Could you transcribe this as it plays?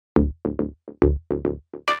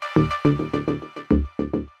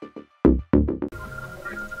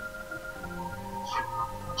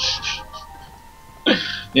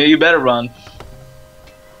Yeah, you better run.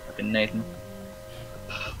 Fucking Nathan.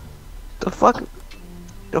 The fuck?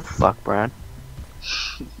 The fuck, Brian?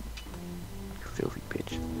 You filthy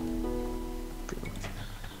bitch.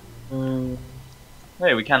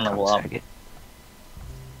 Hey, we can level up. Cocksacket.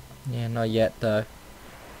 Yeah, not yet though.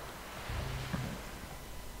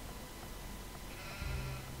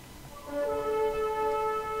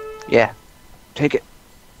 Yeah. Take it.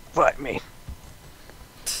 Fight me.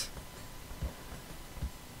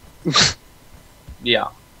 Yeah.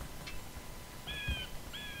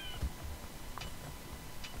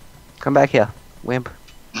 Come back here, wimp.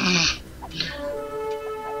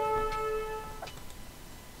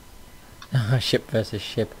 Ship versus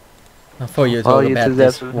ship. I thought you were Oh, talking you about two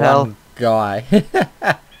this depths of one hell. guy.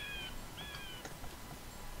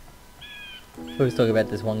 I was talking about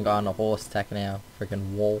this one guy on a horse attacking our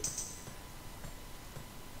freaking wall.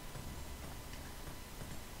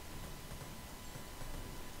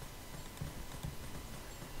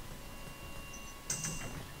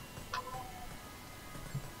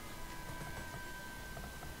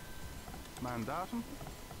 Mandatum?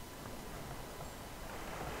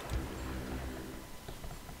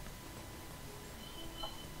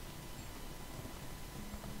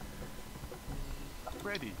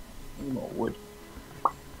 Ready. More wood.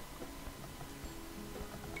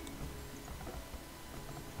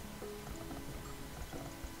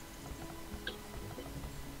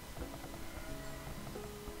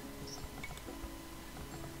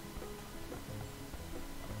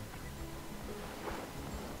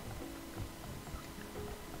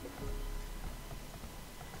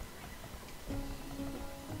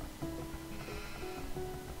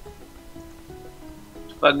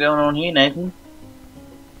 What's going on here, Nathan?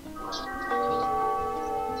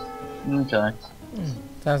 Okay.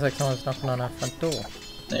 Sounds like someone's knocking on our front door.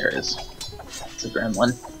 There it is. It's a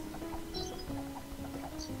gremlin.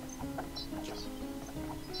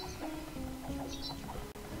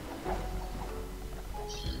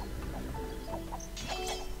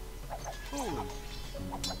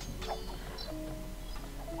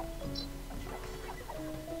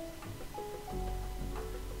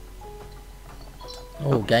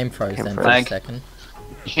 Oh, game froze Game then froze. for a second.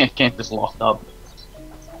 Yeah, can't just locked up.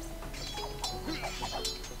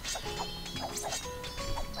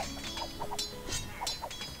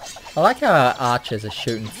 I like how our archers are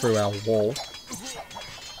shooting through our wall.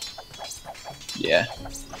 Yeah.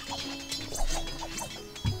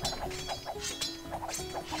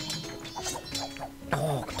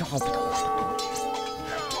 Oh, dog.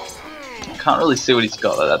 Can't really see what he's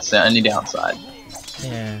got though, that's the only downside.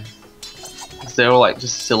 Yeah. They're all like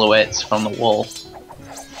just silhouettes from the wall.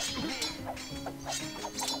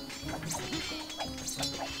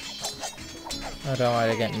 I don't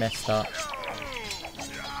want to get messed up.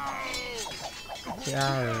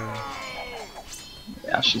 Yeah.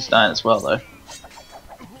 Yeah, she's dying as well though.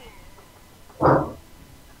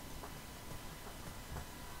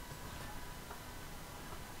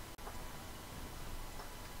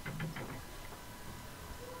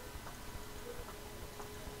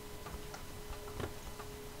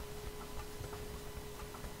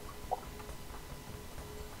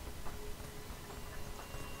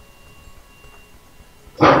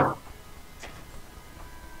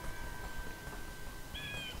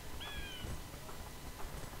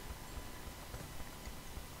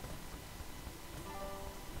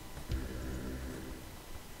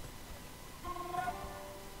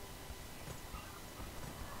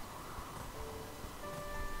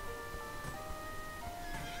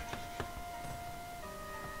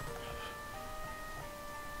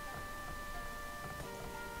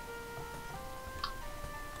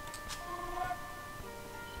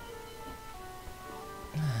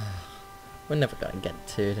 We're never going to get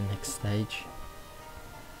to the next stage.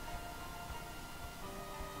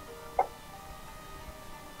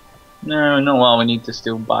 No, not while we need to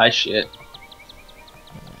still buy shit.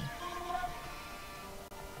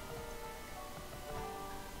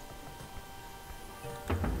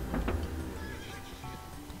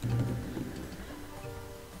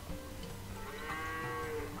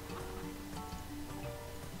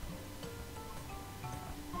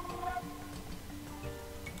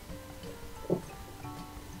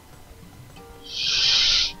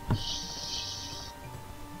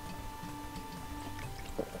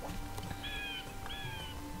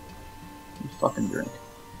 You fucking drink.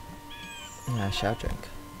 Yeah, I shall drink.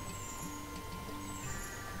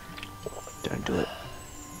 Don't do it.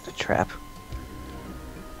 It's a trap.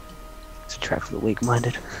 It's a trap for the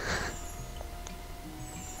weak-minded.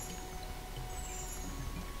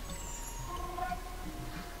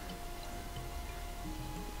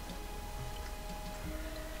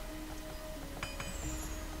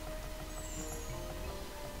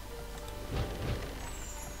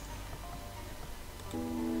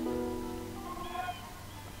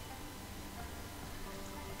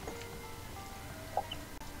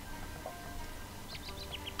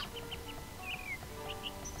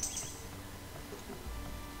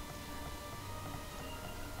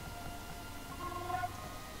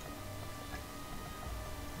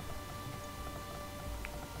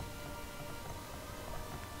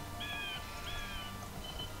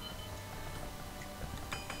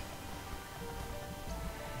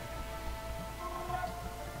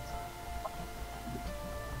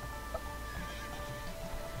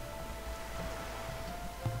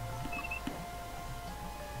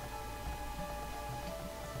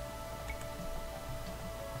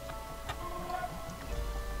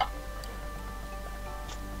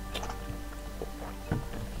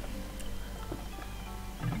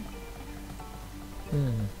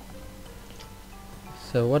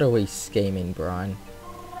 So what are we scheming, Brian?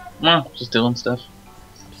 No, just doing stuff.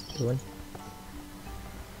 Just doing?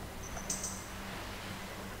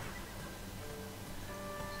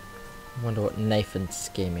 I wonder what Nathan's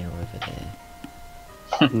scheming over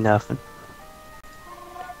there. Nothing.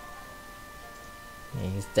 Yeah,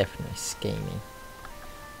 he's definitely scheming.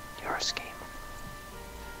 You're a schemer.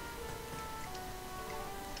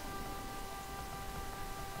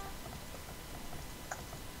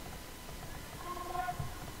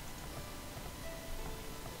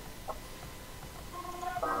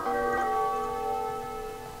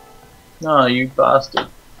 No, you bastard.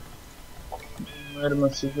 Murder my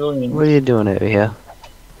civilians. What are you doing over here?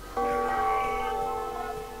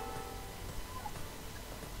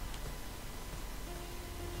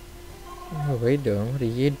 What are we doing? What are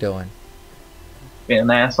you doing? Being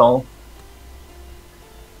an asshole.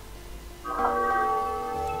 I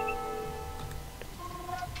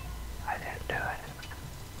didn't do it.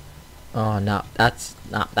 Oh no, that's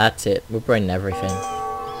it. We're bringing everything.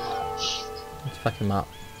 Let's fuck him up.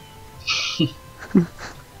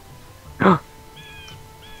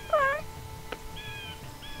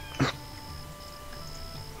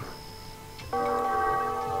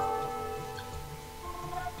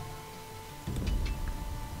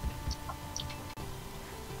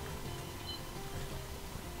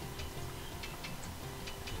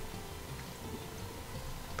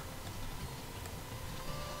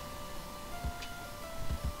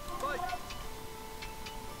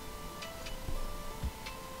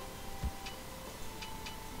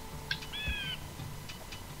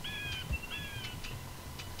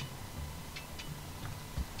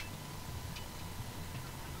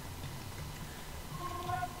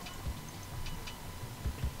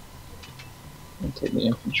 Take the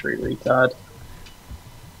infantry retard.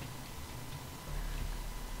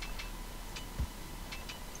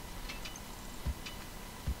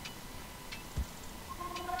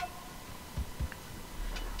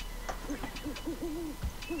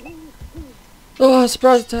 Oh,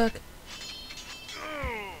 surprise attack!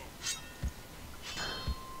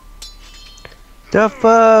 The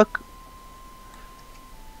fuck?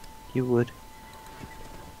 You would.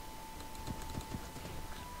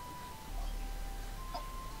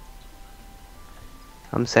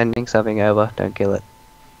 I'm sending something over. Don't kill it.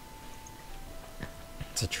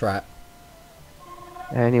 It's a trap.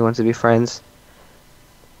 Only wants to be friends.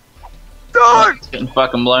 It's getting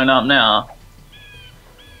fucking blown up now.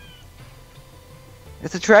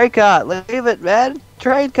 It's a trade cart. Leave it, man.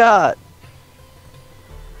 Trade cart.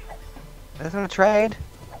 That's not a trade.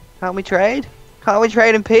 Can't we trade? Can't we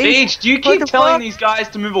trade in peace? Beach, do you What keep the telling fuck? these guys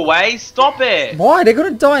to move away? Stop it! Why? They're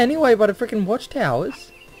gonna die anyway by the freaking watchtowers.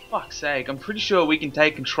 Fuck's sake, I'm pretty sure we can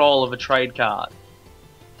take control of a trade cart.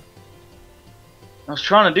 I was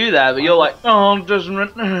trying to do that, but you're like, oh, I'm just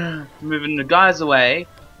moving the guys away.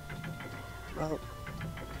 Well,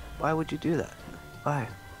 why would you do that? Why?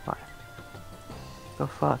 Why? The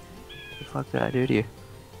fuck? The fuck did I do to you?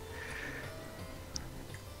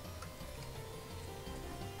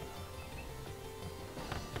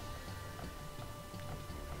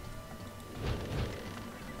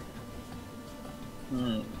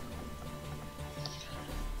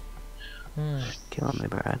 Killing me,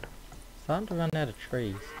 Brad. Starting to run out of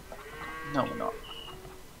trees. No, we're not.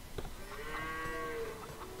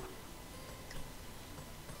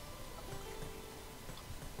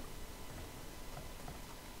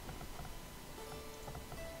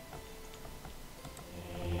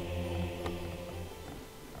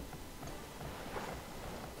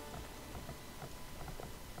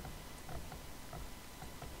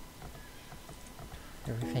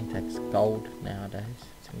 Everything takes gold nowadays.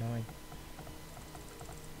 It's annoying.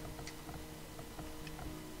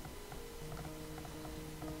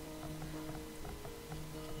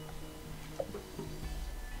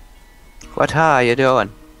 What are you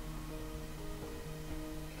doing?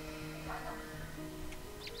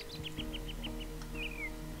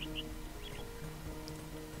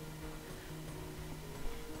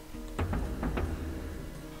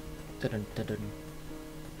 Dun, dun, dun.